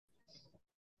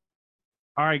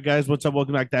All right, guys, what's up?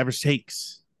 Welcome back to Average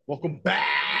Takes. Welcome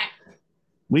back.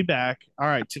 We back. All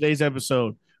right, today's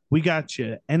episode, we got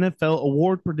you NFL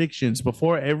award predictions.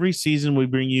 Before every season, we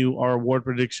bring you our award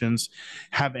predictions.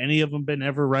 Have any of them been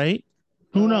ever right?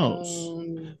 Who knows?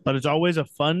 Um, But it's always a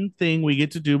fun thing we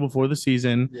get to do before the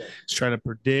season. yeah. Is try to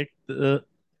predict the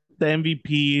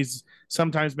MVPs.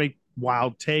 Sometimes make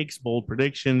wild takes, bold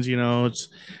predictions. It's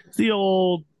the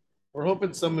old. We're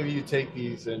hoping some of you take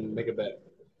these and make a bet.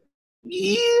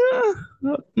 Yeah,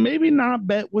 maybe not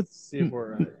bet with See if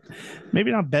we're right.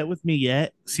 maybe not bet with me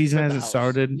yet. Season Bet the hasn't house.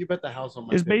 started. You bet the house on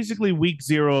my It's picks. basically week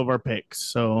zero of our picks.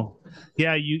 So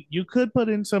yeah, you could put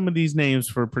in some of these names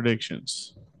for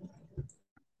predictions.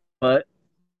 But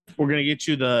we're gonna get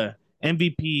you the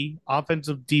MVP,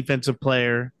 offensive defensive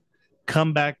player,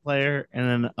 comeback player, and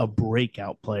then a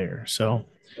breakout player. So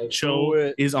Let's do show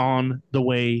it. is on the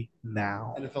way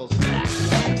now. NFL's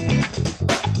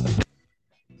back.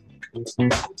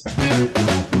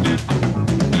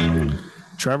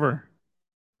 Trevor,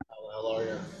 How the hell are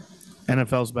you?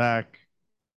 NFL's back.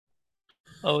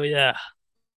 Oh yeah,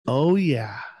 Oh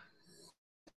yeah.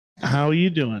 How are you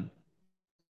doing?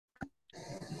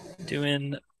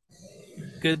 doing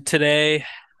good today.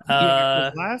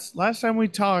 Yeah, 'cause last time we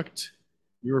talked,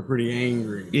 You were pretty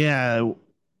angry. yeah,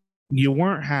 you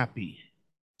weren't happy,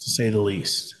 to say the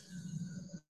least.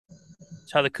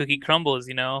 That's how the cookie crumbles.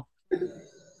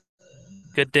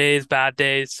 Good days, bad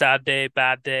days, sad day,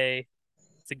 bad day.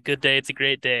 It's a good day, it's a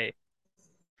great day.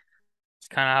 It's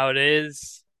kind of how it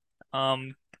is.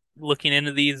 Um, Looking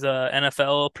into these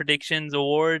NFL predictions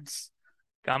awards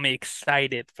got me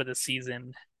excited for the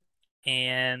season,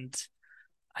 and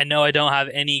I know I don't have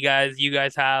any guys. You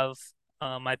guys have.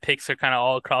 My picks are kind of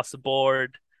all across the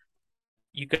board.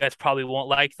 You guys probably won't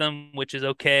like them, which is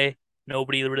okay.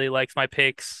 Nobody really likes my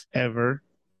picks. Ever.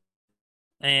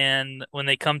 And when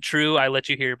they come true, I let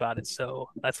you hear about it. So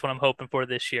that's what I'm hoping for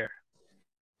this year.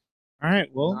 All right,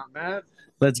 well, Not mad.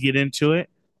 let's get into it.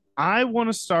 I want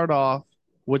to start off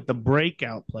with the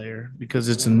breakout player because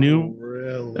it's a Oh, new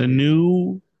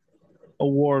really?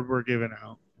 award we're giving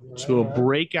out to a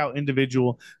breakout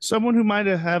individual, someone who might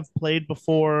have played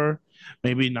before,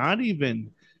 maybe not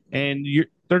even, and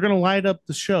they're going to light up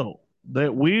the show.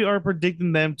 That we are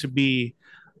predicting them to be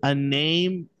a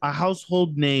name, a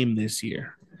household name this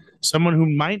year, someone who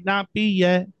might not be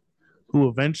yet, who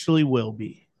eventually will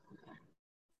be.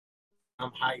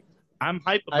 I'm hype. I'm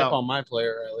hype Hype about. on my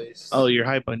player at least. Oh, you're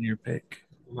hype on your pick.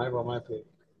 I'm hype on my pick.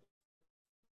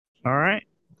 All right.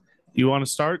 You want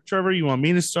to start, Trevor? You want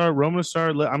me to start? Roman to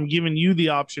start? I'm giving you the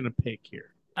option to pick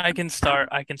here. I can start.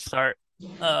 I can start.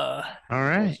 Uh, All I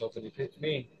right. was hoping you picked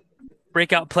me.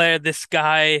 Breakout player. This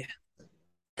guy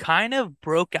kind of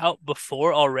broke out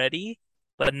before already,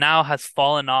 but now has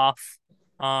fallen off.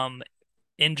 Um,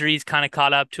 Injuries kind of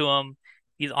caught up to him.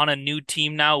 He's on a new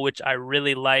team now, which I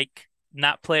really like. And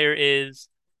that player is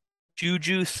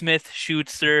Juju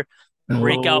Smith-Schuster,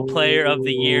 breakout player of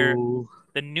the year, Oh,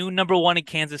 the new number one in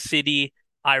Kansas City.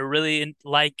 I really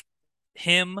like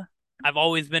him. I've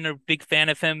always been a big fan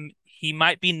of him. He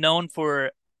might be known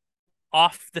for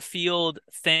off the field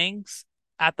things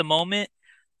at the moment,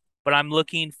 but I'm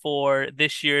looking for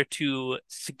this year to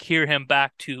secure him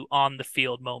back to on the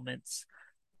field moments.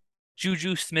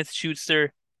 Juju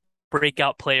Smith-Schuster,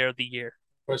 breakout player of the year.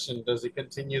 Question: does he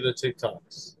continue the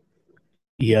TikToks?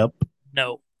 yep.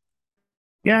 No.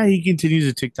 Yeah, he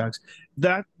continues the TikToks.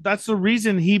 That's the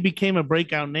reason he became a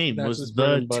breakout name That's was his bread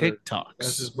the and butter. TikToks.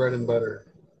 That's his bread and butter.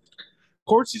 Of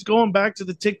course, he's going back to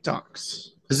the TikToks.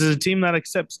 This is a team that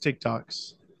accepts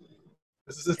TikToks.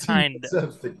 This is a team Kind that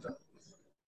accepts TikToks.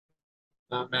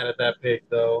 Not mad at that pick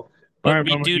though. All But right,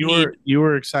 we Roman, do you need.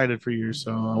 were excited for yours,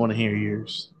 so I want to hear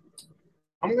yours.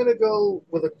 I'm gonna go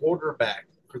with a quarterback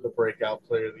for the breakout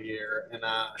player of the year, and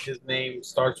his name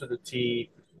starts with a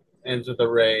T, ends with a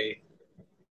Ray.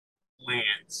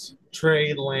 Lance.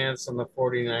 Trey Lance on the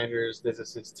 49ers. This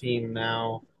is his team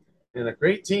now. And a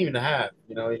great team to have.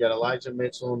 You know, you got Elijah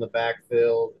Mitchell in the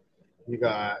backfield. You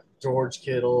got George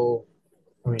Kittle.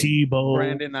 Debo.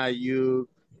 Brandon Ayuk,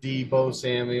 Debo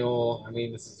Samuel. I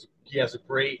mean, he has a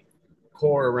great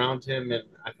core around him, and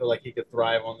I feel like he could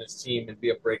thrive on this team and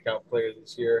be a breakout player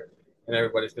this year. And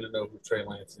everybody's going to know who Trey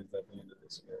Lance is at the end of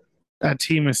this year. That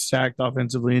team is stacked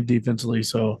offensively and defensively,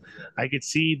 so I could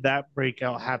see that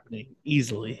breakout happening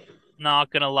easily.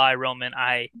 Not gonna lie, Roman.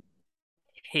 I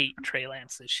hate Trey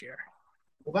Lance this year.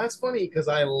 Well, that's funny because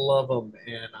I love him,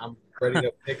 and I'm ready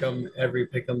to pick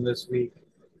him this week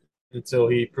until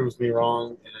he proves me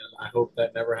wrong. And I hope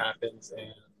that never happens, and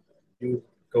you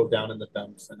go down in the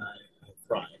dumps, and I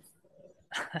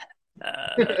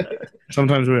Uh,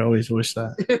 Sometimes we always wish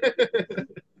that. cry.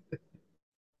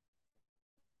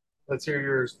 Let's hear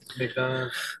yours, McDonough.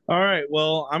 All right.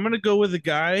 Well, I'm gonna go with a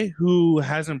guy who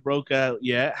hasn't broke out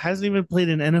yet, hasn't even played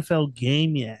an NFL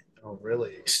game yet. Oh,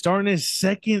 really? Starting his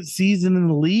second season in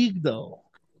the league, though.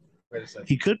 Wait a second.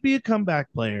 He could be a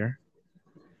comeback player.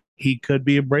 He could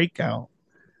be a breakout.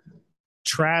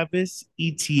 Travis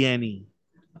Etienne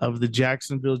of the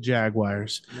Jacksonville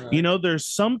Jaguars. Right. You know, there's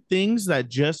some things that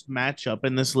just match up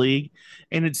in this league,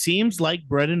 and it seems like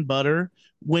bread and butter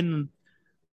when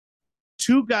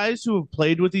two guys who have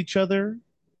played with each other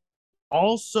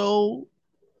also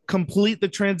complete the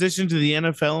transition to the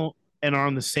NFL and are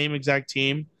on the same exact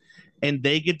team and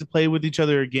they get to play with each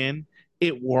other again,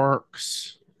 it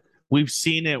works. We've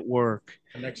seen it work.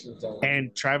 Connections all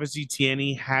And Travis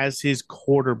Etienne has his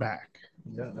quarterback.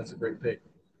 yeah, that's a great pick.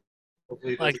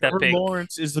 Hopefully, Like that Trevor pick.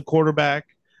 Lawrence is the quarterback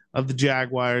of the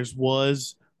Jaguars,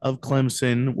 was of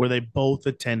Clemson, where they both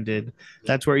attended.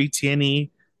 That's where Etienne,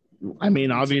 I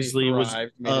mean, obviously was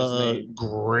a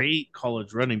great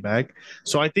college running back.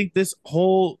 So I think this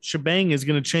whole shebang is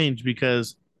going to change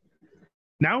because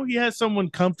now he has someone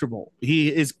comfortable.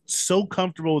 He is so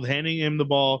comfortable with handing him the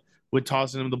ball, with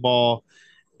tossing him the ball.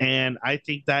 And I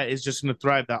think that is just going to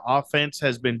thrive. The offense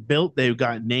has been built. They've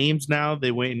got names now.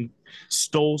 They went and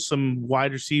stole some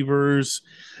wide receivers.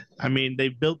 I mean, they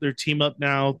built their team up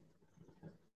now.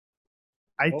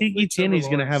 I think Hopefully Etienne is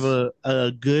Trevor going to have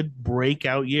a good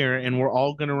breakout year, and we're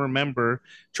all going to remember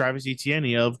Travis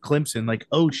Etienne of Clemson. Like,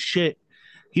 oh shit,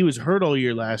 he was hurt all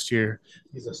year last year.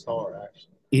 He's a star, actually.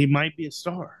 He might be a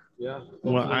star. Yeah.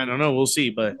 Well, I don't know. We'll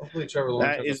see, but Hopefully, Trevor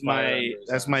Lawrence that has is a fire my under his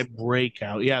that's ass. my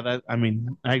breakout. Yeah, that I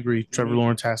mean, I agree. Trevor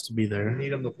Lawrence has to be We there.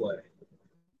 need him to play.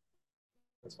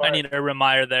 That's I fine. need a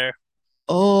reminder there.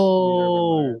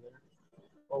 Oh,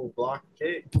 Oh, block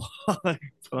kick.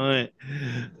 punt.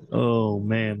 Oh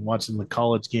man, watching the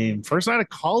college game. First night of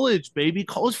college, baby.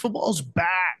 College football's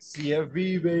back.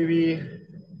 CFB, baby.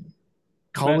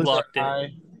 College blocked it?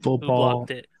 High. Who football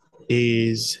blocked it?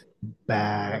 is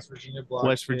back. West Virginia blocked.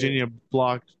 West Virginia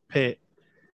blocked Pitt.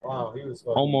 Wow, he was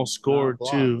fucking Almost scored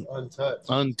not blocked, too. Untouched.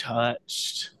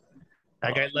 Untouched.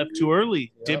 That guy left too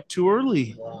early, Yep. dipped too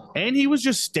early. Wow. And he was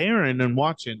just staring and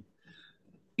watching.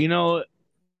 You know,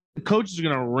 the coach is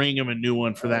going to ring him a new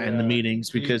one for that in the Yeah. meetings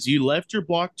because you left your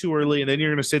block too early and then you're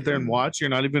going to sit there and watch. You're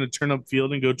not even going to turn up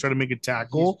field and go try to make a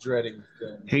tackle. He's dreading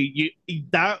film. Hey,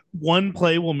 that one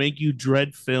play will make you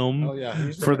dread film Oh yeah,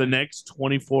 he's for the next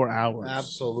 24 hours.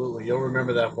 absolutely. You'll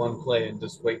remember that one play and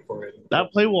just wait for it.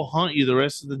 That play will haunt you the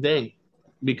rest of the day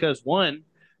because one,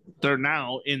 they're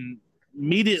now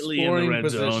immediately in the red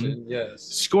zone, Yes.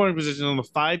 scoring position on the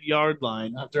 5-yard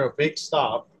line. After a big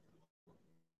stop.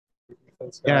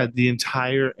 Yeah, the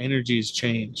entire energy has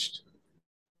changed.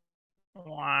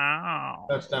 Wow.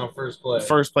 Touchdown first play.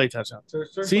 First play touchdown.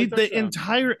 First See, play the touchdown.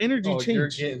 entire energy Oh, you're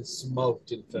changed. getting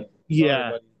smoked in film. Yeah.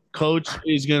 Sorry, Coach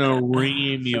is gonna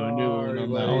ream you a new one Sorry, on that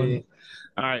buddy. one.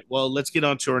 All right, well, let's get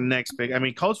on to our next pick. I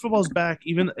mean, college football's back.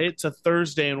 Even it's a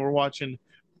Thursday, and we're watching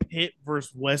Pitt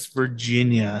versus West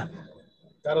Virginia.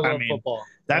 Gotta love I mean, football.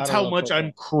 That's Gotta how love much football.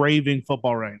 I'm craving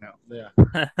football right now.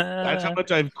 Yeah. That's how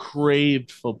much I've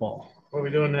craved football. What are we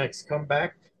doing next? Come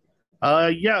back?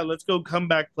 Yeah, let's go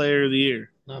comeback player of the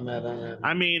year. Not mad.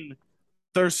 I mean,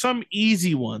 there's some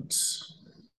easy ones.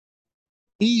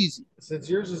 Easy. Since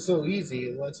yours is so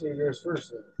easy, let's hear yours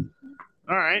first. Then.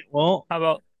 All right. Well, How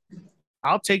about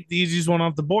I'll take the easiest one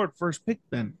off the board. First pick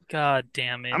then. God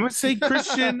damn it? I'm gonna say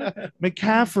Christian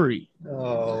McCaffrey.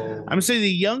 Oh. I'm gonna say the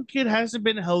young kid hasn't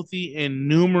been healthy in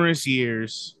numerous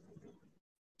years.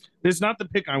 This is not the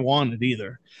pick I wanted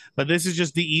either, but this is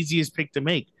just the easiest pick to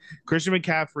make. Christian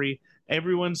McCaffrey.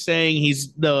 Everyone's saying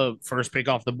he's the first pick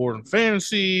off the board in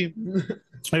fantasy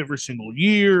every single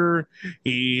year.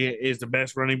 He is the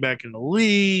best running back in the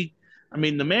league. I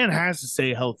mean, the man has to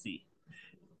stay healthy.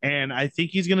 And I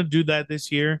think he's going to do that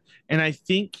this year. And I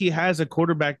think he has a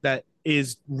quarterback that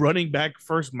is running back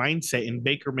first mindset in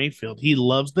Baker Mayfield. He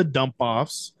loves the dump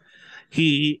offs.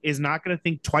 He is not going to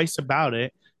think twice about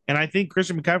it. And I think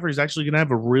Christian McCaffrey is actually going to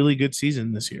have a really good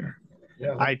season this year.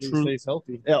 Yeah, I truly stays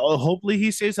healthy. hopefully he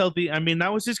stays healthy. I mean,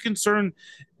 that was his concern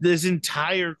this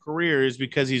entire career is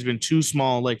because he's been too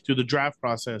small, like through the draft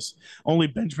process, only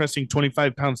bench pressing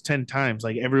 25 pounds 10 times.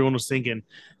 Like everyone was thinking,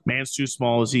 man's too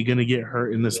small. Is he going to get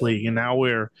hurt in this league? And now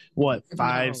we're what,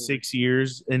 5-6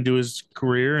 years into his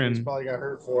career, He's and probably got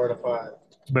hurt 4 out of 5.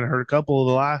 he's been hurt a couple of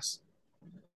the last.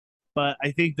 But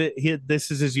I think that this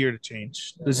is his year to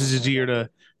change. This is his year to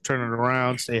turn it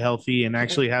around, stay healthy, and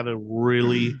actually have a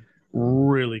really,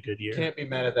 really good year. Can't be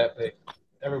mad at that pick.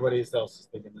 Everybody else is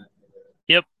thinking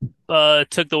that.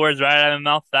 Took the words right out of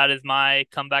my mouth. That is my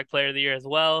comeback player of the year as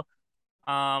well.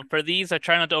 For these, I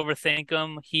try not to overthink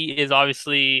him. He is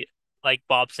obviously, like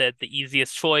Bob said, the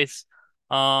easiest choice.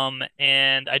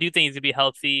 And I do think he's gonna be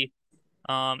healthy.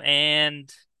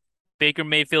 And Baker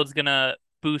Mayfield's gonna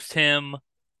boost him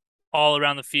all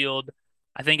around the field.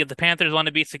 I think if the Panthers want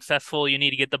to be successful, you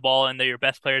need to get the ball into your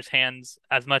best player's hands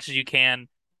as much as you can,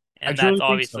 I and that's truly think so.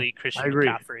 obviously I Christian agree.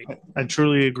 McCaffrey. I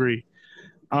truly agree.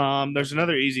 There's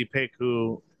another easy pick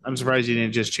who I'm surprised you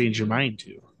didn't just change your mind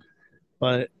to.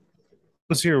 But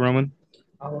let's hear it, Roman.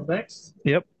 Next,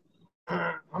 Yep.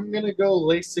 I'm gonna go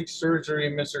LASIK surgery,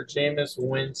 Mr. Jameis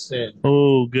Winston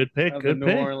Oh, good pick. of the Good New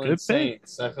pick. Orleans Good pick.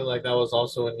 Saints. I feel like that was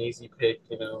also an easy pick.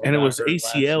 And it got was hurt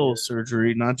last ACL year.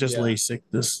 surgery, not just Yeah. LASIK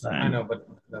this I time. know, but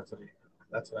that's what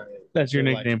I. That's your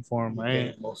feel like nickname for him. you I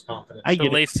gain most confidence. I So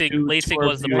get it. LASIK Our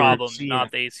was the viewers problem, seeing not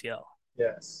it. the ACL.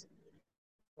 Yes.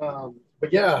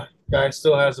 But yeah, guy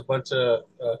still has a bunch of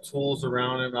tools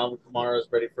around him. Alvin Kamara is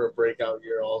ready for a breakout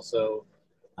year. Also,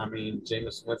 I mean,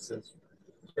 Jameis Winston's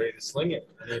ready to sling it.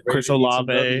 I mean, ready Chris to eat some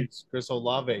Olave. W's. Chris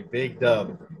Olave, big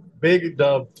dub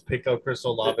to pick up Chris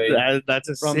Olave That's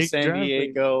a from sick San draft pick.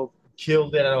 Diego.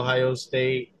 Killed it at Ohio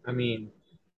State. I mean,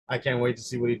 I can't wait to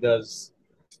see what he does.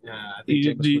 I think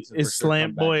Jameis Winston for Is sure Slam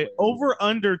comeback Boy player. over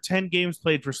under 10 games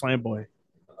played for Slam Boy?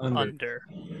 Under.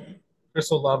 Chris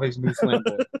Olave's new slant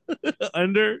boy.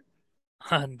 Under?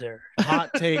 Under. Hot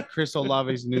take: Chris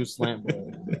Olave's new slant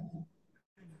boy.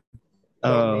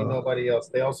 Don't need nobody else.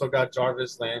 They also got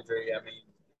Jarvis Landry. I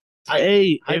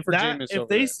mean, if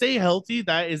they stay healthy,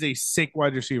 that is a sick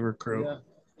wide receiver crew. Yeah,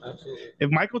 absolutely.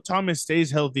 If Michael Thomas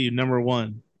stays healthy, number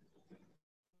one.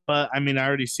 But I mean, I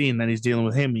already seen that he's dealing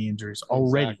with hammy injuries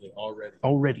already. Exactly,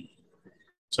 already.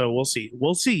 So we'll see.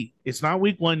 We'll see. It's not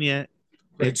week one yet.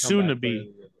 It's soon to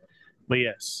be. But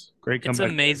yes, great comeback.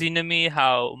 It's amazing to me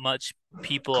how much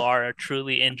people are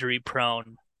truly injury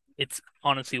prone. It's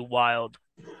honestly wild.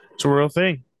 It's a real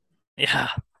thing. Yeah.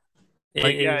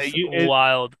 Like, It is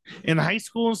wild. In high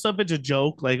school and stuff, it's a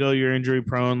joke, like, oh, you're injury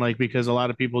prone, like, because a lot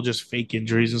of people just fake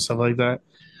injuries and stuff like that.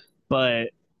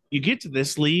 But you get to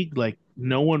this league, like,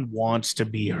 no one wants to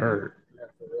be hurt. Yeah,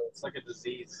 for real. It's like a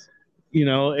disease.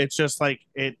 It's just like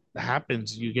it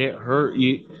happens. You get hurt.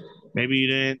 Maybe you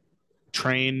didn't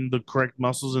train the correct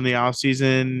muscles in the off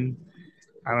season.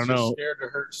 I don't know. You're scared to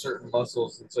hurt certain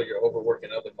muscles, and so you're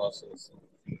overworking other muscles,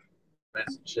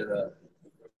 messing shit up.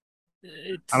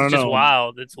 It's I don't just know.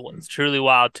 wild. It's truly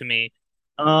wild to me.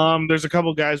 There's a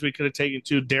couple guys we could have taken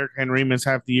to. Derrick Henry missed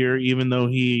half the year, even though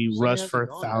he rushed for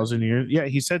 1,000 years. Yeah,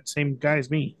 he said same guy as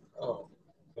me. Oh.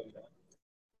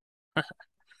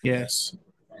 Yes.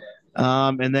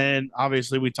 And then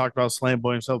obviously we talked about Slam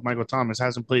Boy himself. Michael Thomas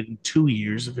hasn't played in 2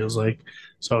 years, it feels like.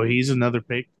 So he's another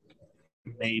pick.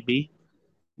 Maybe.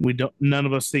 None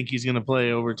of us think he's gonna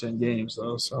play over 10 games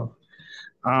though. So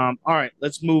all right,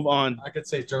 let's move on. I could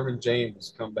say Derwin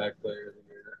James, comeback player of the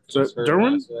year. So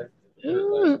Derwin?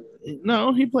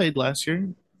 No, he played last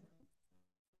year.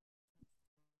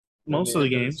 Most of the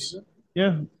games.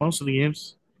 Yeah, most of the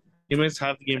games. He missed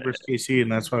half the game versus KC,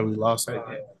 and that's why we lost that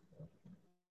game.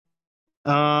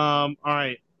 All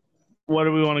right. What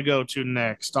do we want to go to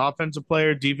next? Offensive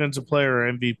player, defensive player,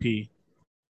 or MVP?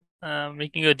 We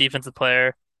can go defensive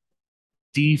player.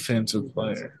 Defensive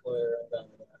player.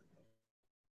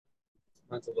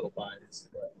 That's a little biased.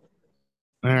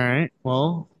 But... All right.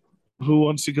 Well, who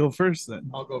wants to go first then?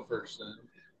 I'll go first then.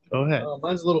 Go ahead.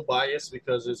 Mine's a little biased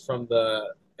because it's from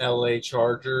the LA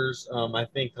Chargers. I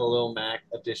think Khalil Mack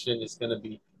addition is going to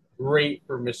be great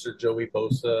for Mr. Joey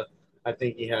Bosa. I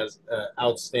think he has an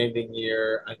outstanding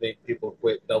year. I think people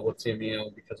quit double teaming him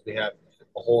because we have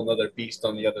a whole nother beast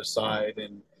on the other side,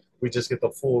 and we just get the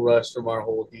full rush from our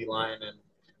whole D line. And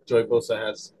Joey Bosa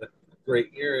has a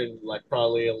great year and like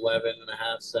probably 11 and a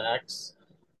half sacks.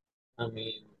 I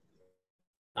mean,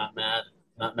 not mad.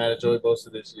 Not mad at Joey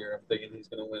Bosa this year. I'm thinking he's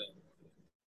going to win it.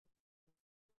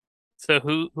 So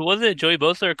who was it? Joey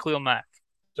Bosa or Khalil Mack?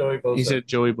 Joey Bosa. He said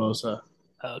Joey Bosa.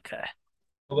 Okay.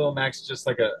 Khalil Mack's just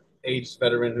like a aged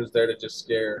veteran who's there to just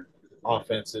scare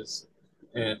offenses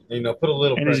and put a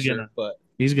little pressure. But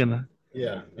he's gonna.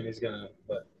 Yeah, and he's gonna.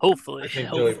 But hopefully, I think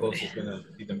Joey Bosa's gonna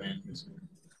be the man this year.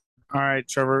 All right,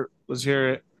 Trevor, let's hear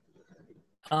it.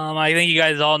 I think you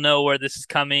guys all know where this is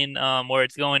coming, where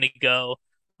it's going to go.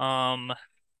 He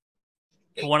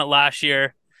won it last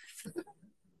year.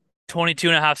 22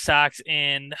 and a half sacks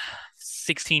in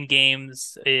 16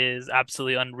 games is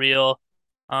absolutely unreal.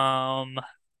 And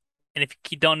if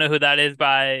you don't know who that is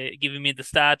by giving me the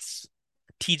stats,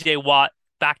 TJ Watt,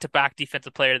 back-to-back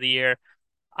defensive player of the year.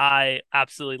 I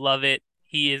absolutely love it.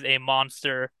 He is a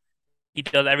monster. He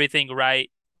does everything right.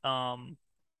 And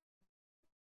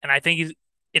I think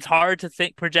it's hard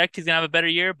to project he's gonna have a better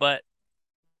year, but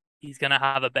he's gonna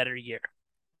have a better year.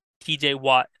 TJ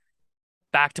Watt,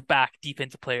 back to back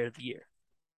defensive player of the year.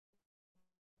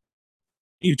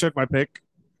 You took my pick.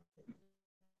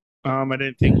 I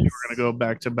didn't think you were going to go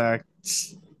back to back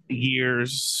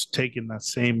years taking that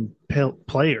same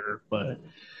player, but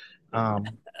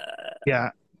yeah,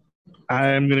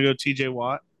 I'm going to go TJ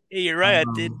Watt. Hey, you're right.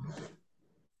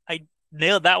 I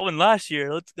nailed that one last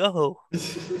year. Let's go.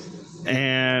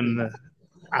 And That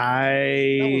was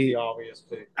I the obvious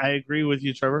pick. I agree with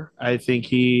you, Trevor. I think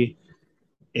he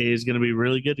is going to be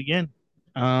really good again.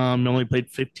 Only played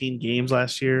 15 games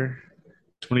last year,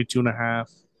 22 and a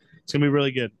half. It's going to be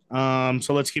really good.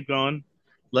 So let's keep going.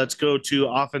 Let's go to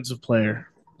offensive player.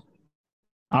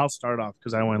 I'll start off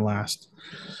because I went last.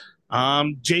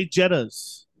 Jay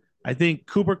Jettas. I think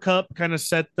Cooper Kupp kind of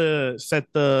set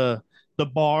the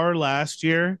bar last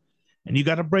year, and you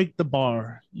got to break the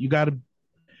bar. You got to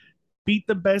beat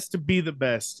the best to be the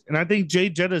best. And I think Jay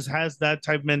Jettas has that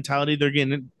type of mentality. They're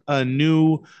getting a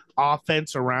new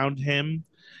offense around him,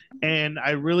 and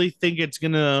I really think it's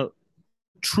gonna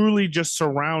truly just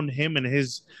surround him and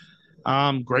his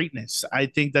greatness. I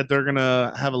think that they're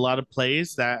gonna have a lot of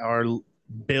plays that are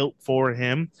built for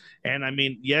him. And I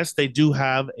mean, yes, they do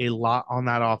have a lot on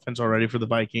that offense already for the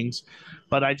Vikings,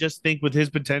 but I just think with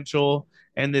his potential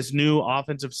and this new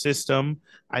offensive system,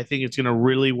 I think it's going to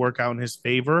really work out in his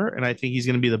favor. And I think he's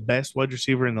going to be the best wide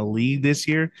receiver in the league this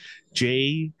year.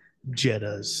 Jay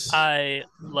Jettas. I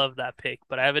love that pick,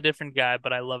 but I have a different guy,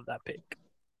 but I love that pick.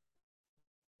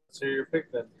 So your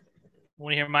pick then.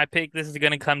 Want to hear my pick? This is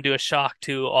going to come to a shock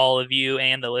to all of you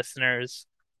and the listeners.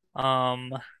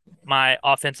 My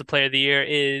offensive player of the year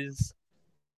is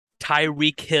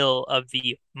Tyreek Hill of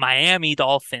the Miami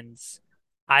Dolphins.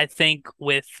 I think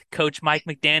with Coach Mike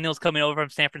McDaniels coming over from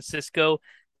San Francisco,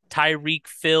 Tyreek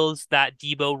fills that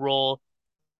Debo role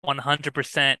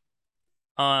 100%.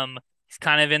 He's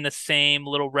kind of in the same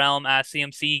little realm as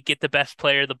CMC. Get the best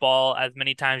player of the ball as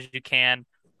many times as you can.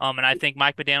 And I think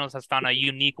Mike McDaniels has found a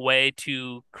unique way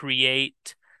to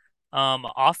create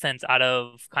offense out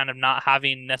of kind of not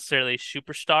having necessarily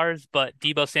superstars, but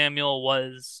Debo Samuel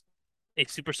was a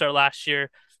superstar last year.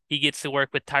 He gets to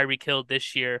work with Tyreek Hill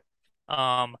this year.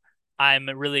 I'm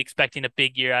really expecting a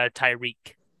big year out of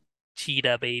Tyreek.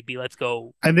 Cheetah, baby. Let's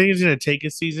go. I think it's going to take a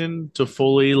season to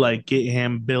fully like get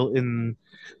him built in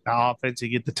the offense to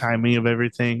get the timing of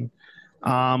everything.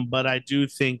 But I do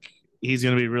think he's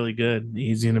going to be really good.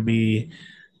 He's going to be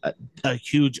a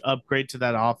huge upgrade to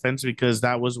that offense because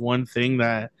that was one thing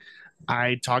that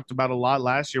I talked about a lot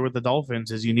last year with the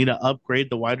Dolphins is you need to upgrade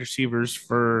the wide receivers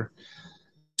for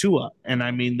Tua. And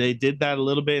I mean, they did that a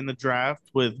little bit in the draft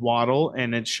with Waddle,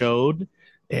 and it showed,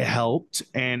 it helped.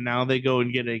 And now they go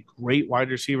and get a great wide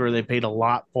receiver. They paid a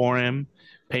lot for him,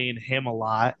 paying him a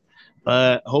lot.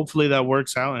 But hopefully that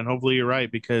works out, and hopefully you're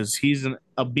right because he's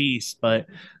a beast. But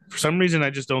for some reason,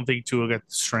 I just don't think Tua got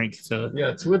the strength to.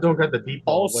 Yeah, Tua don't got the deep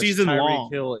ball, all season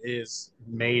long. Tyreek Hill is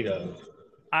made of.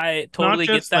 I totally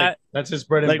get just, like, that. That's his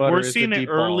bread and Like butter. we're is seeing the it deep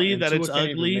ball, early and that Tua it's can't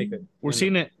even ugly. make it. We're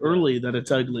seeing it early that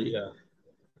it's ugly. Yeah.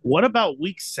 What about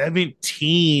week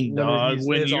 17, When dog?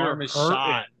 When his you're arm is hurting?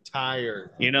 shot,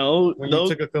 tired. You know, When you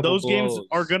took a couple those games blows.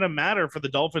 are going to matter for the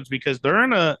Dolphins because they're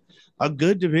in a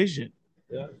good division.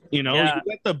 Yeah. You know, Yeah.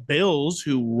 you got the Bills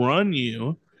who run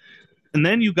you, and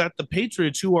then you got the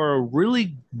Patriots who are a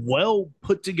really well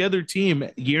put together team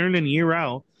year in and year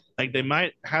out. Like they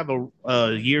might have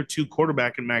a year two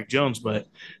quarterback in Mac Jones, but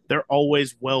they're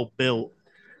always well built.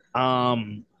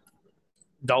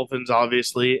 Dolphins,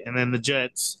 obviously, and then the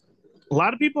Jets. A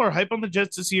lot of people are hype on the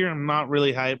Jets this year. I'm not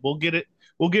really hype. We'll get it.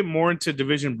 We'll get more into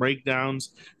division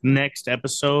breakdowns next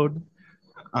episode.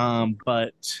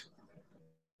 But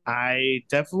I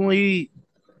definitely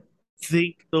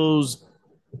think those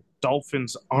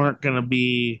Dolphins aren't going to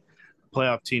be a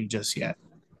playoff team just yet.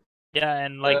 Yeah,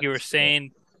 and like you were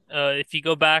saying, if you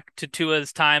go back to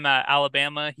Tua's time at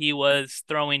Alabama, he was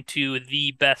throwing to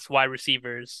the best wide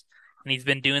receivers, and he's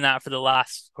been doing that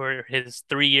for his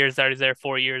 3 years that he's there,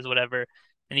 4 years, whatever.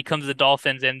 And he comes to the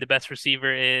Dolphins, and the best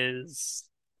receiver is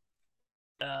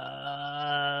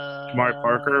Mark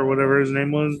Parker or whatever his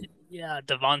name was. yeah,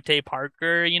 Devontae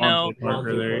Parker. Devontae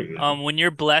Parker, there you go. When you're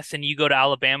blessed and you go to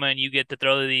Alabama and you get to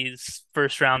throw to these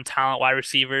first round talent wide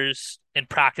receivers in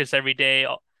practice every day,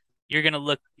 you're gonna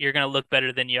look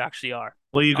better than you actually are.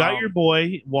 Well, you got your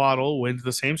boy Waddle, went to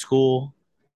the same school,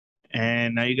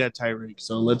 and now you got Tyreek.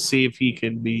 So let's see if he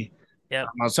can be. Yep.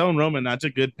 I was telling Roman that's a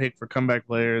good pick for comeback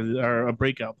player or a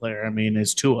breakout player. I mean,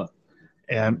 is Tua,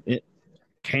 and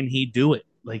can he do it?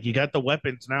 Like you got the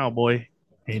weapons now, boy.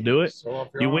 Can you do it? Show off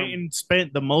your You arm. went and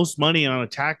spent the most money on a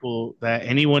tackle that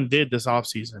anyone did this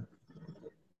offseason.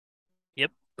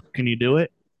 Yep. Can you do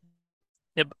it?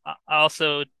 Yep.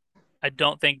 I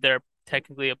don't think they're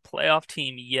technically a playoff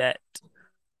team yet,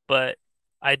 but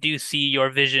I do see your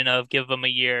vision of give them a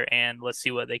year and let's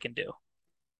see what they can do.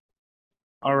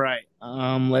 All right.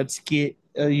 Let's get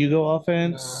you go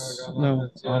offense. No, I got No,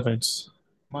 offense, yeah. offense.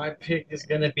 My pick is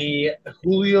going to be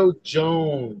Julio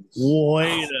Jones.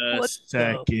 Wait a What the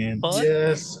second. fuck?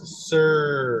 Yes,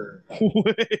 sir.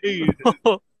 Wait.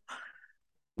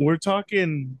 We're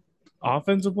talking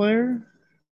offensive player?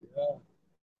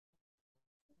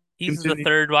 He's the Continue.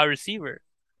 third wide receiver.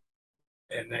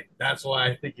 And that's why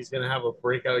I think he's going to have a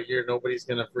breakout year. Nobody's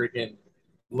going to freaking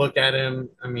look at him.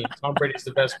 I mean, Tom Brady's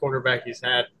the best quarterback he's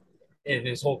had in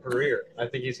his whole career. I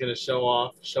think he's going to show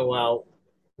out.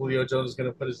 Julio Jones is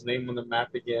going to put his name on the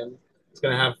map again. He's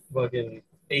going to have fucking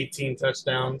 18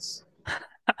 touchdowns.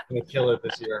 Going to kill it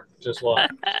this year. Just watch.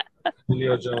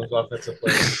 Julio Jones, offensive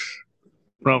player.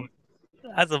 From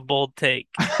That's a bold take.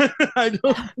 I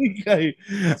don't think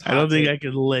I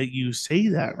could let you say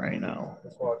that right now.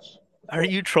 Let's watch. Are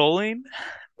you trolling?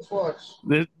 Let's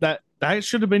watch. That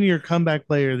should have been your comeback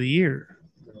player of the year.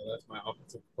 No, that's my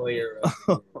offensive player.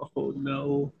 Oh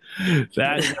no,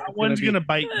 that one's gonna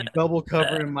bite you. Double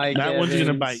covering Mike. That one's gonna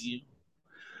Evans. bite you.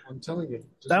 I'm telling you.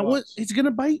 Just That watch. one, it's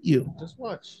gonna bite you. Just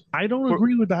watch. I don't We're-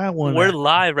 agree with that one. We're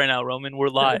live right now, Roman. We're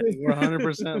live. We're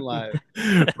 100% live.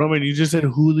 Roman, you just said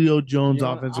Julio Jones, You know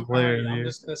what? offensive I'm player of the I'm year.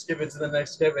 just gonna skip it to the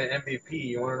next step at MVP.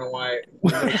 You want to know why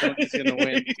Julio Jones is gonna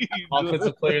win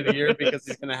offensive player of the year? Because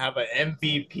he's gonna have an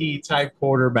MVP type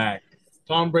quarterback.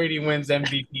 Tom Brady wins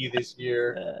MVP this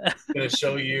year. Gonna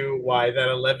show you why that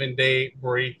 11-day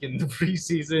break in the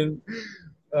preseason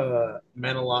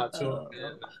meant a lot to him.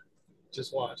 And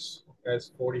just watch,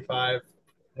 guys. 45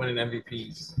 winning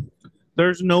MVPs.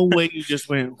 There's no way you just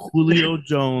went Julio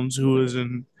Jones, who is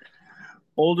an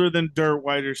older than dirt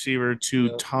wide receiver, to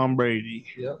Yep. Tom Brady.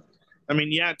 Yep, I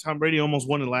mean, yeah, Tom Brady almost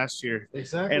won it last year.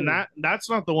 exactly. And that's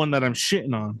not the one that I'm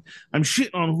shitting on. I'm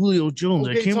shitting on Julio Jones.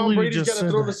 I okay, can't Tom believe Brady's you just gotta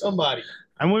said throw to that. somebody.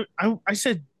 I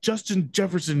said Justin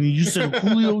Jefferson, and you said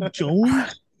Julio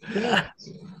Jones?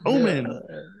 Oh, man.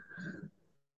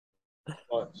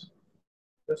 Watch.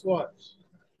 Just watch.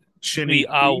 Shinny,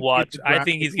 I'll please watch. get the I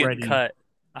think he's getting ready. cut.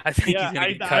 I think Yeah, he's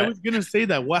gonna get I cut. was going to say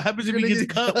that. What happens if he He's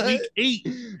gets gonna cut get week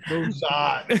cut. 8? No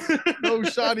shot. No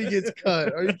shot he gets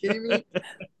cut. Are you kidding me?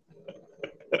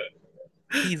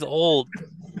 He's old.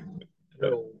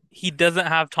 Yo. He doesn't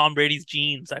have Tom Brady's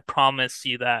genes. I promise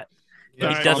you that. He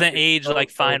Alright. doesn't age like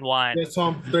fine wine. It's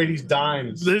Tom Brady's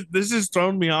dimes. This has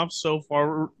thrown me off so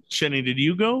far. Shinny, did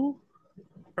you go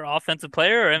For offensive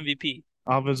player or MVP?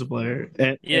 offensive player?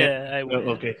 Yeah, I would.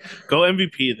 Okay. Go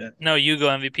MVP then. No, you go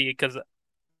MVP because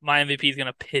my MVP is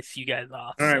gonna piss you guys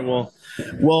off. All right.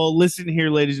 so. Well, listen here,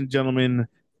 ladies and gentlemen.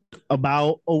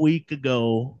 About a week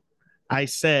ago, I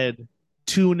said,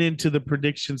 tune into the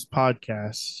predictions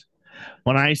podcast.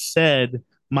 When I said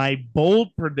my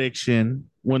bold prediction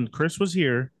when Chris was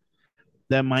here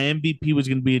that my MVP was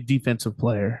going to be a defensive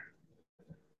player.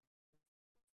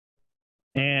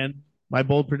 And my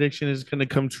bold prediction is going to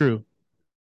come true.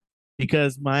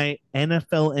 Because my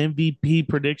NFL MVP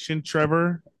prediction,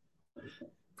 Trevor,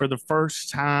 for the first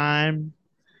time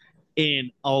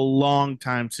in a long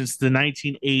time, since the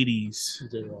 1980s,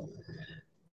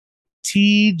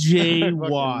 TJ I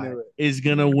Watt fucking knew it. is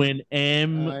going to win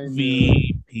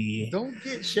MVP. Don't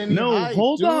get Shenny No, hyped,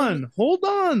 hold dude. on. Hold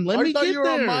on. Let I me thought get you were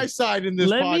there. on my side in this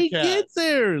Let podcast. me get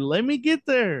there. Let me get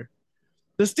there.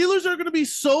 The Steelers are going to be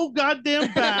so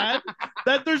goddamn bad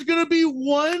that there's going to be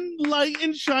one light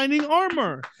and shining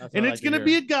armor. That's what And I it's like going to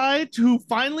be a guy to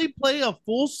finally play a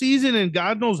full season and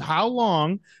God knows how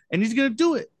long. And he's going to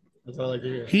do it. That's all I like to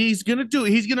hear. He's going to do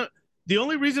it. He's going to. The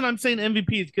only reason I'm saying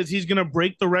MVP is because he's going to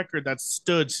break the record that's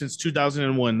stood since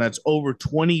 2001. That's over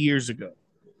 20 years ago.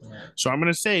 So I'm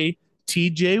going to say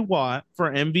TJ Watt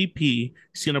for MVP.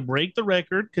 He's going to break the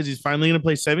record because he's finally going to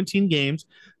play 17 games.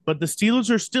 But the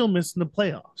Steelers are still missing the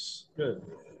playoffs. Good.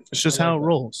 It's just I like how it that.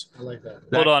 rolls. I like that.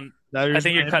 Hold on. That I is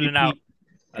think my you're cutting MVP out.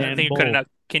 I and think you're cutting bold.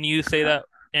 out. Can you say that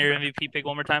in your MVP pick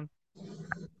one more time?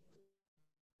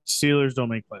 Steelers don't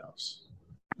make playoffs.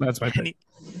 That's my Can pick.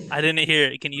 you- I didn't hear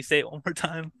it. Can you say it one more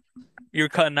time? You're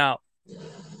cutting out.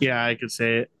 Yeah, I could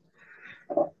say it.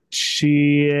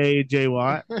 J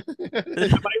Watt.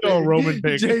 Might go a Roman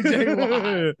pick. JJ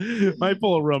Watt. Might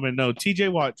pull a Roman. No,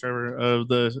 TJ Watt, Trevor, of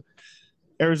the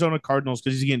Arizona Cardinals,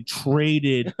 because he's getting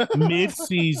traded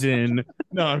mid-season.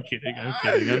 No, I'm kidding.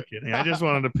 I just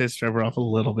wanted to piss Trevor off a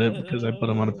little bit because I put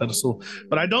him on a pedestal.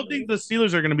 But I don't think the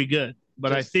Steelers are going to be good.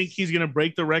 but I think he's going to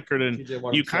break the record, and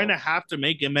you kind of have to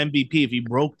make him MVP if he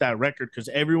broke that record because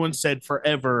everyone said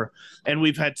forever, and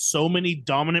we've had so many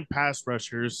dominant pass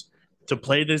rushers to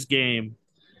play this game,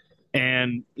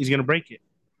 and he's going to break it.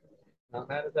 Not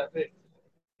mad at that pick.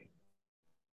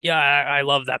 Yeah, I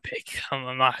love that pick.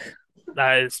 I'm not.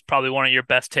 That is probably one of your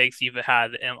best takes you've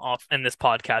had in this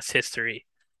podcast history.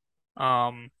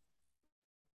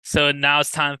 So now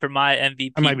it's time for my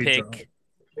MVP pick.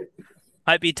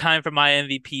 Might be time for my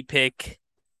MVP pick.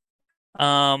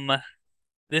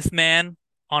 This man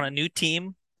on a new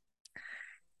team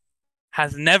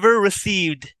has never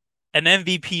received an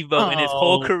MVP vote in his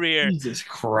whole career. Jesus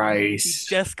Christ!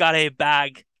 He just got a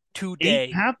bag today.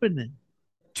 Ain't happening.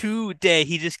 Today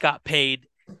he just got paid.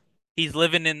 He's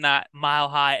living in that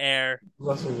mile-high air.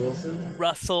 Russell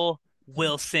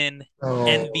Wilson.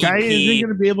 MVP. Guy isn't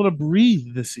going to be able to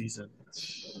breathe this season.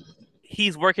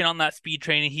 He's working on that speed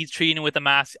training. He's treating with a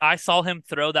mask. I saw him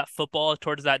throw that football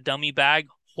towards that dummy bag.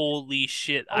 Holy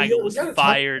shit. I was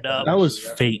fired up. That was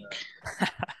fake. What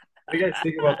do you guys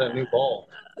think about that new ball?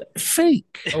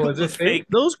 Fake. Oh, is it fake?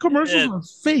 Those commercials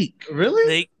are fake.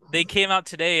 Really? They came out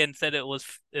today and said it was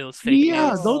fake.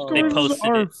 Yeah, news. those commercials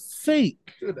are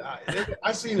fake. Dude,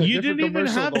 I seen a You didn't even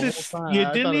have to.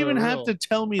 You didn't even have to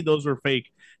tell me those were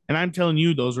fake, and I'm telling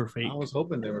you those were fake. I was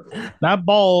hoping they were fake. That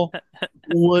ball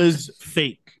was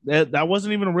fake. That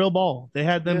wasn't even a real ball. They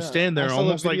had them stand there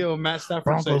almost like Matt Stafford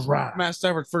Broncos says, ride. Matt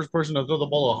Stafford, first person to throw the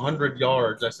ball 100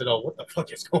 yards. I said, "Oh, what the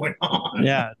fuck is going on?"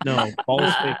 Yeah, no, ball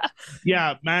is fake.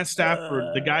 Yeah, Matt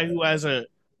Stafford, the guy who has a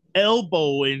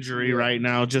elbow injury right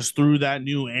now, just threw that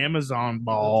new Amazon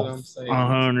ball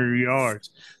 100 yards.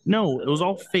 No, it was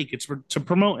all fake. It's to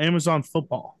promote Amazon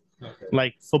football,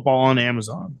 like football on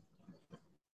Amazon.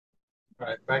 All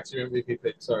right, back to your MVP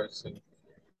pick. Sorry,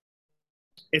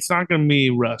 it's not going to be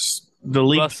Russ. The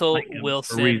league Russell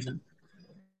Wilson.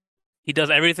 He does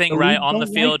everything right on the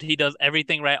field. He does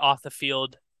everything right off the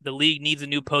field. The league needs a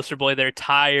new poster boy. They're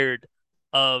tired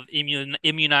of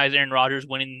immunize Aaron Rodgers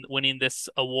winning this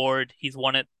award. He's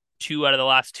won it 2 out of the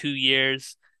last 2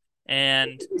 years,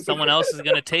 and someone else is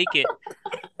going to take it.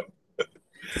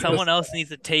 Someone else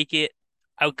needs to take it.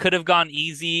 I could have gone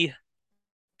easy,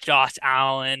 Josh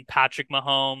Allen, Patrick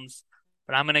Mahomes,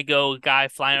 but I'm going to go guy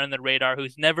flying on the radar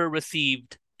who's never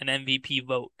received an MVP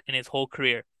vote in his whole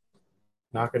career.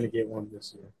 Not going to get one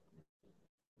this year.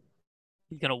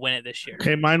 He's going to win it this year.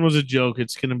 Okay, mine was a joke.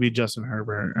 It's going to be Justin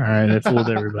Herbert. All right, I fooled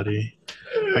everybody.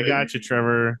 I got you,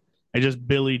 Trevor. I just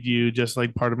billied you, just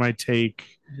like part of my take.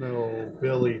 No,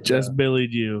 Billy. Just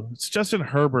billied you. It's Justin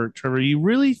Herbert, Trevor. You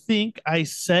really think I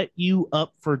set you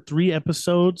up for 3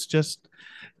 episodes just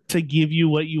to give you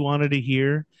what you wanted to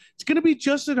hear? It's going to be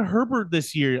Justin Herbert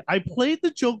this year. I played the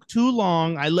joke too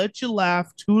long. I let you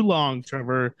laugh too long,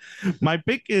 Trevor. My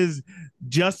pick is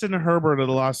Justin Herbert of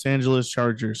the Los Angeles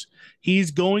Chargers. He's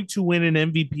going to win an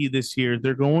MVP this year.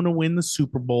 They're going to win the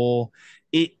Super Bowl.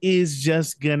 It is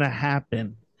just going to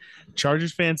happen.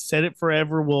 Chargers fans said it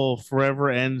forever, will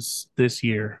forever ends this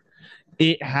year.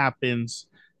 It happens.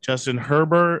 Justin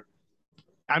Herbert,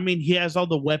 I mean, he has all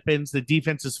the weapons. The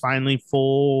defense is finally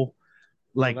full.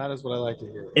 Like, that is what I like to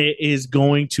hear. It is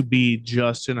going to be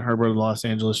Justin Herbert of the Los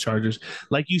Angeles Chargers.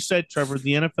 Like you said, Trevor,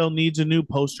 the NFL needs a new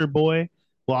poster boy.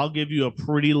 Well, I'll give you a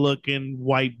pretty looking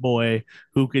white boy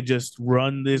who could just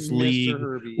run this league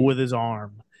with his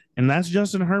arm. And that's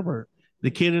Justin Herbert.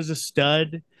 The kid is a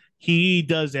stud. He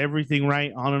does everything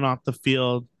right on and off the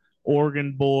field.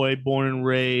 Oregon boy, born and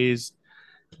raised.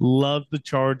 Loved the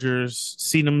Chargers.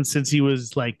 Seen him since he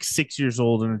was like 6 years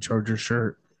old in a Charger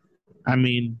shirt. I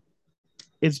mean,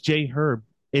 it's Jay Herb.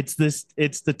 It's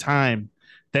the time.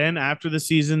 Then after the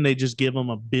season, they just give him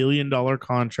 $1 billion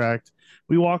contract.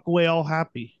 We walk away all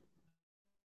happy.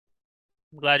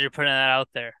 I'm glad you're putting that out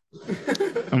there.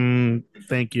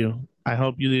 Thank you. I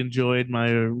hope you enjoyed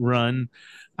my run.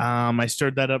 I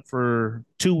stirred that up for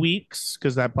 2 weeks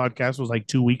because that podcast was like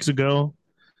 2 weeks ago.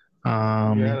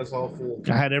 It's all fooled.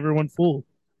 I had everyone fooled.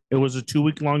 It was a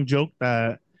 2-week-long joke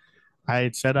that I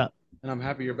had set up. And I'm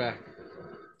happy you're back.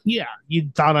 Yeah,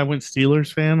 you thought I went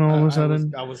Steelers fan all of a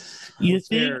sudden. I was you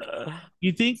scared.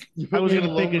 think I was going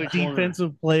to pick a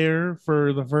defensive player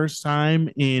for the first time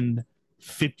in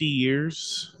 50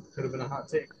 years? Could have been a hot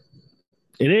take.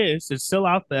 It is. It's still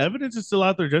out. The evidence is still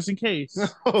out there just in case.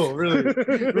 Oh, really?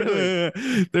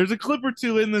 Really? There's a clip or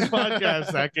 2 in this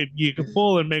podcast that you can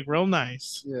pull and make real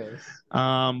nice. Yes.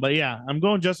 But yeah, I'm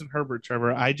going Justin Herbert,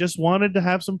 Trevor. I just wanted to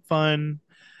have some fun.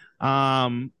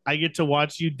 I get to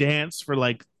watch you dance for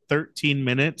like 13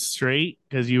 minutes straight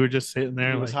because you were just sitting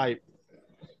there was hype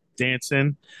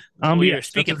dancing. You're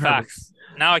speaking facts.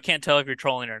 Now I can't tell if you're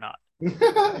trolling or not.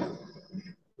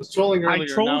 was trolling I earlier.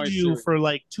 now trolled he's you serious. for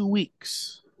like 2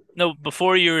 weeks. No,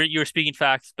 before you were speaking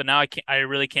facts, but now I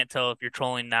really can't tell if you're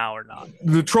trolling now or not.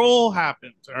 The troll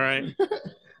happened. All right.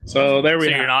 So there we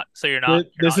So have. you're not. So you're This, not.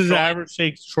 You're this not is trolling. Average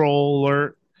Shakes troll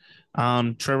alert.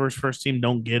 Trevor's first team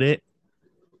don't get it.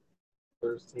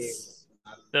 First team.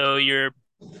 So your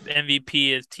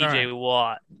MVP is TJ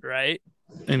Watt, right?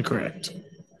 Incorrect.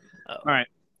 Oh. All right.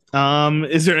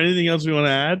 Is there anything else we want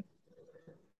to add?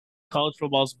 College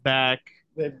football's back.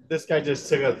 This guy just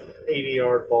took a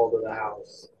 80-yard ball to the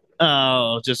house.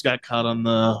 Oh, just got caught on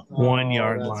the 1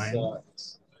 yard that line.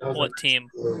 Sucks. That was What a team?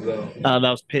 move, though. That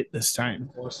was Pitt this time.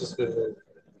 Watch this good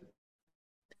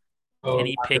move.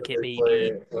 Kenny I Pickett, could baby. play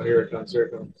it. Oh, here it comes. Here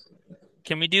it comes.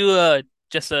 Can we do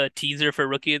just a teaser for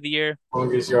Rookie of the Year?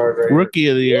 Longest yard right Rookie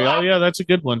of the year. Oh yeah, that's a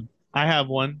good one. I have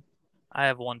one. I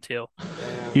have one too. here.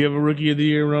 Damn. You have a rookie of the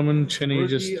year, Roman? Cheney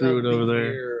just Rookie threw of it over the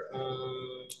there. year,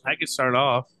 I could start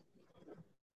off.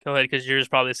 Go ahead, because yours is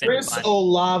probably the same as Chris mine.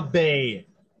 Olave.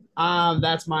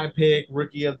 That's my pick.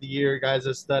 Rookie of the year, guys.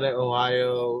 A stud at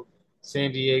Ohio,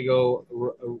 San Diego.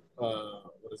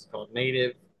 What is it called?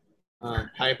 Native.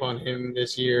 Hype on him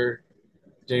this year.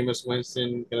 Jameis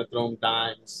Winston gonna throw him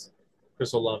dimes.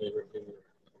 Chris Olave, rookie of the year.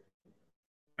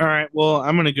 All right. Well,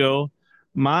 I'm gonna go.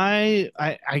 I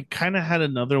kind of had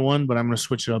another one, but I'm gonna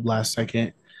switch it up last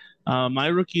second. My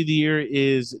rookie of the year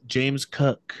is James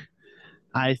Cook.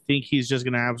 I think he's just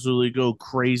gonna absolutely go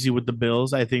crazy with the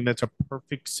Bills. I think that's a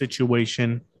perfect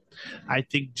situation. I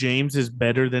think James is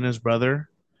better than his brother.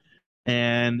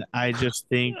 And I just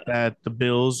think that the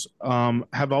Bills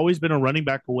have always been a running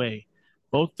back away.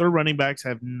 Both their running backs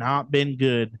have not been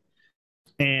good.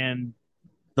 And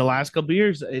the last couple of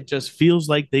years, it just feels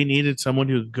like they needed someone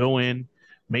who could go in,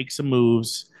 make some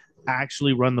moves,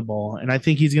 actually run the ball. And I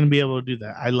think he's going to be able to do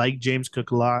that. I like James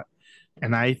Cook a lot,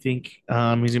 and I think he's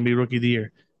going to be rookie of the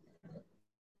year.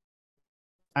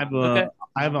 Okay.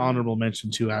 I have an honorable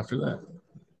mention too after that.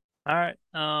 All right.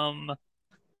 I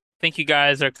think you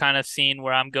guys are kind of seeing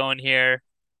where I'm going here.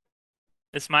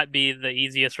 This might be the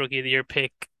easiest Rookie of the Year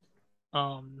pick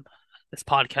this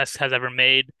podcast has ever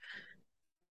made.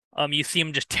 You see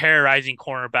him just terrorizing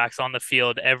cornerbacks on the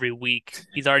field every week.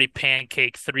 He's already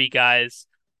pancaked 3 guys.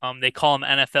 They call him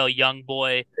NFL Young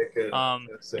Boy.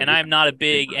 And I'm not a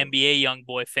big NBA Young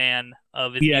Boy fan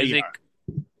of his music.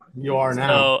 You are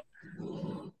now.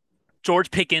 So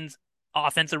George Pickens,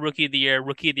 Offensive Rookie of the Year,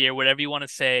 whatever you want to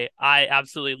say. I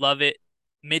absolutely love it.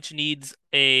 Mitch needs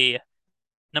a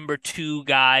number 2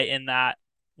 guy in that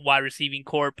wide receiving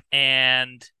corp,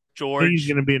 and George. He's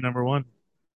going to be a number 1.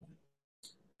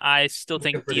 I still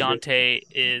think Deontay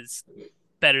is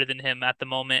better than him at the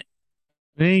moment.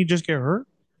 Didn't he just get hurt?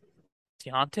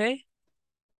 Deontay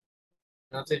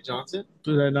Johnson?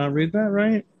 Did I not read that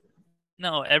right?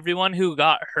 No, everyone who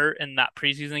got hurt in that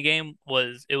preseason game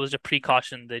was a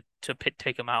precaution to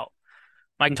take him out.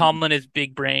 Mike Tomlin is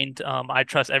big brained. I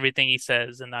trust everything he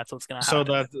says, and that's what's gonna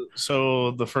happen.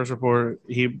 So the first report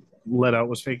he let out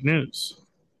was fake news.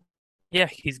 Yeah,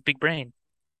 he's big brain.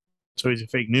 So he's a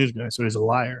fake news guy. So he's a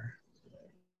liar.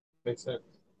 Makes sense.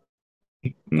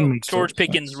 George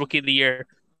Pickens, Rookie of the Year.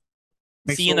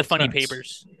 See you in the funny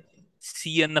papers.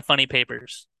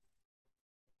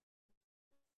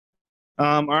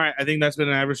 All right, I think that's been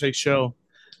an Average Shake show.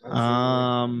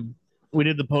 We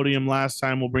did the podium last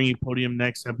time. We'll bring you podium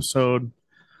next episode.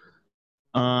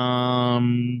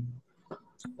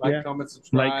 Like, comment,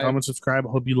 subscribe. I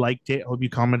hope you liked it. I hope you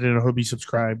commented. I hope you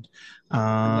subscribed. Let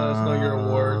us know your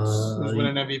awards. Who's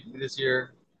winning MVP this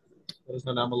year? Let us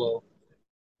know down below.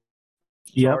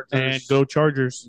 Yep, and go Chargers.